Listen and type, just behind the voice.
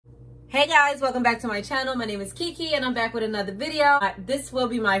Hey guys, welcome back to my channel. My name is Kiki and I'm back with another video. This will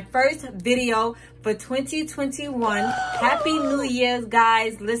be my first video for 2021. Happy New Year's,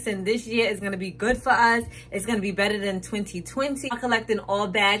 guys. Listen, this year is going to be good for us. It's going to be better than 2020. I'm collecting all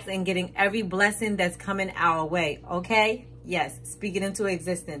bags and getting every blessing that's coming our way, okay? Yes, speak it into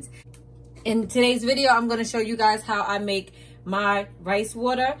existence. In today's video, I'm going to show you guys how I make my rice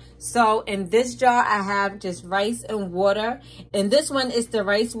water. So in this jar I have just rice and water, and this one is the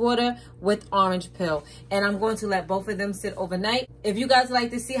rice water with orange peel, and I'm going to let both of them sit overnight. If you guys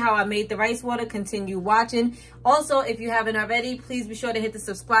like to see how I made the rice water, continue watching. Also, if you haven't already, please be sure to hit the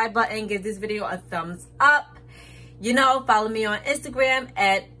subscribe button, give this video a thumbs up. You know, follow me on Instagram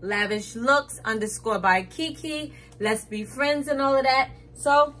at lavishlooks_by Kiki. Let's be friends and all of that.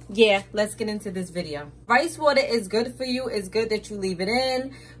 So yeah, let's get into this video. Rice water is good for you. It's good that you leave it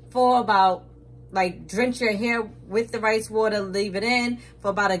in for about, like, drench your hair with the rice water, leave it in for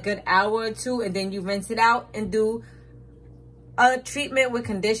about a good hour or two, and then you rinse it out and do a treatment with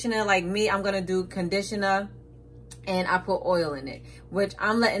conditioner. Like me, I'm gonna do conditioner and I put oil in it, which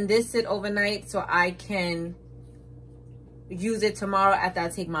I'm letting this sit overnight so I can use it tomorrow after I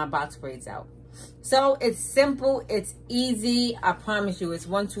take my box braids out. So it's simple, it's easy. I promise you, it's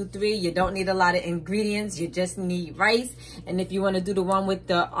 1, 2, 3. You don't need a lot of ingredients. You just need rice. And if you want to do the one with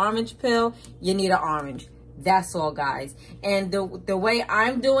the orange peel, you need an orange. That's all, guys. And the way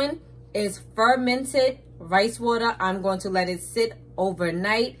I'm doing is fermented rice water. I'm going to let it sit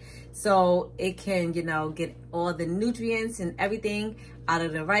overnight so it can, you know, get all the nutrients and everything out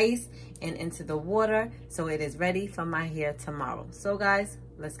of the rice and into the water, so it is ready for my hair tomorrow. So guys,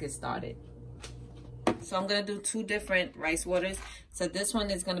 let's get started. So I'm going to do 2 different rice waters. So this one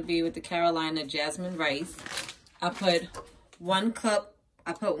is going to be with the Carolina jasmine rice. I put 1 cup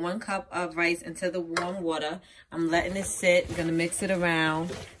of rice into the warm water. I'm letting it sit. I'm going to mix it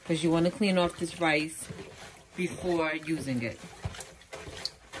around because you want to clean off this rice before using it.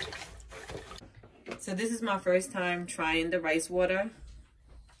 So this is my first time trying the rice water,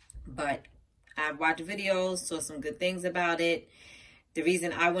 but I've watched videos, saw some good things about it. The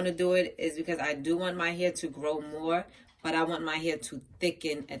reason I want to do it is because I do want my hair to grow more, but I want my hair to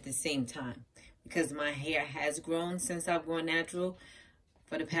thicken at the same time. Because my hair has grown since I've gone natural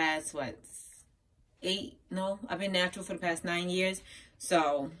for the past, what, I've been natural for the past 9 years.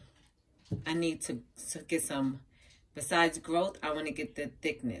 So I need to get some, besides growth, I want to get the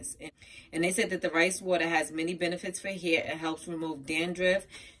thickness. And they said that the rice water has many benefits for hair. It helps remove dandruff,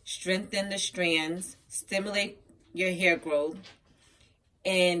 strengthen the strands, stimulate your hair growth,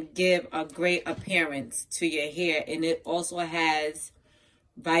 and give a great appearance to your hair. And it also has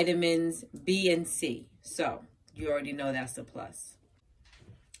vitamins B and C. So you already know that's a plus.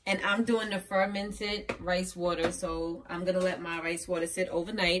 And I'm doing the fermented rice water. So I'm going to let my rice water sit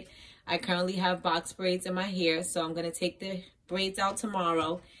overnight. I currently have box braids in my hair. So I'm going to take the braids out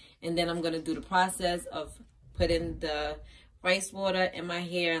tomorrow. And then I'm going to do the process of putting the rice water in my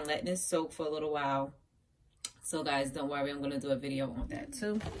hair and letting it soak for a little while. So guys, don't worry, I'm going to do a video on that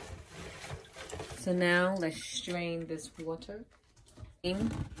too. So now let's strain this water.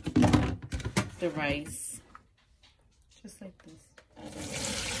 The rice, just like this.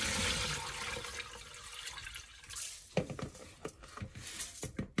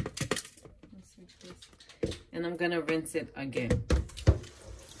 And I'm going to rinse it again.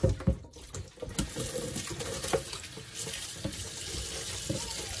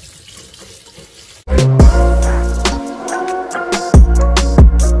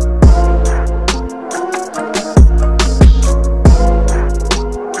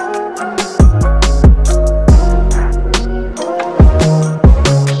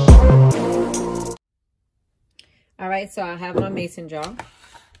 So I have my mason jar,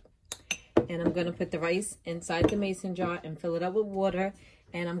 and I'm going to put the rice inside the mason jar and fill it up with water,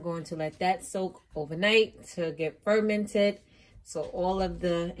 and I'm going to let that soak overnight to get fermented, so all of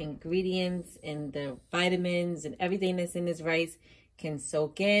the ingredients and the vitamins and everything that's in this rice can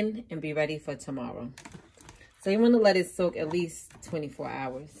soak in and be ready for tomorrow. So you want to let it soak at least 24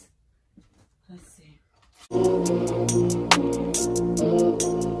 hours. Let's see.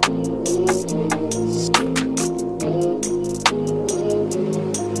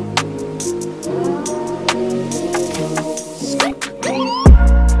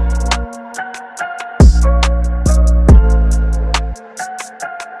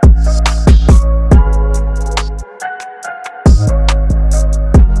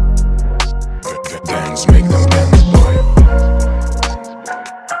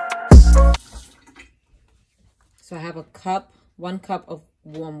 So I have a cup, 1 cup of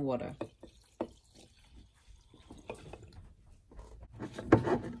warm water.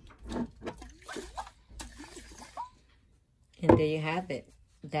 And there you have it.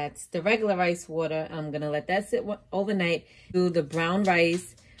 That's the regular rice water. I'm going to let that sit overnight. Do the brown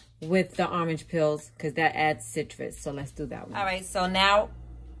rice with the orange peels because that adds citrus. So let's do that one. All right, so now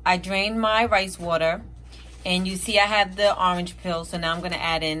I drained my rice water. And you see I have the orange peels. So now I'm going to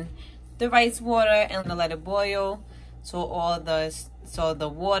add in the rice water and I'm going to let it boil. So the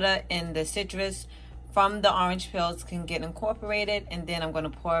water and the citrus from the orange peels can get incorporated. And then I'm going to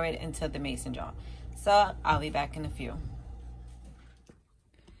pour it into the mason jar. So I'll be back in a few.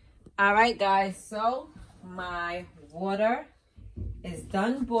 All right, guys, so my water is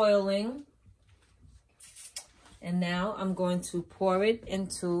done boiling. And now I'm going to pour it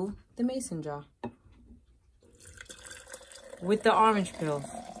into the mason jar with the orange peel.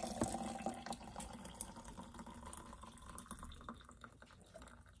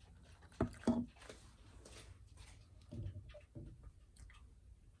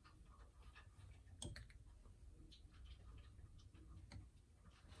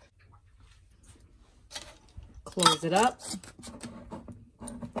 Close it up.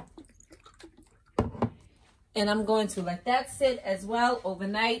 And I'm going to let that sit as well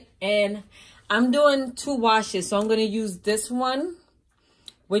overnight. And I'm doing 2 washes. So I'm going to use this one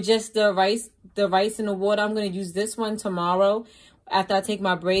with just the rice and the water. I'm going to use this one tomorrow after I take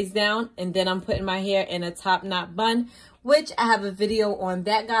my braids down. And then I'm putting my hair in a top knot bun, which I have a video on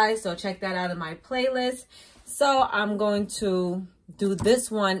that, guys. So check that out in my playlist. So I'm going to do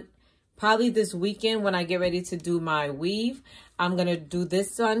this one probably this weekend when I get ready to do my weave. I'm going to do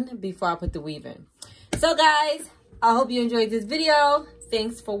this one before I put the weave in. So guys, I hope you enjoyed this video.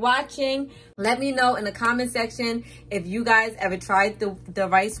 Thanks for watching. Let me know in the comment section if you guys ever tried the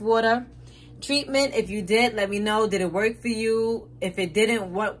rice water treatment. If you did, let me know. Did it work for you? If it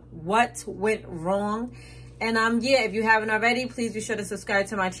didn't, what went wrong? And yeah, if you haven't already, please be sure to subscribe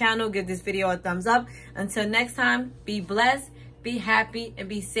to my channel. Give this video a thumbs up. Until next time, be blessed, be happy, and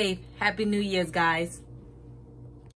be safe. Happy New Year's, guys.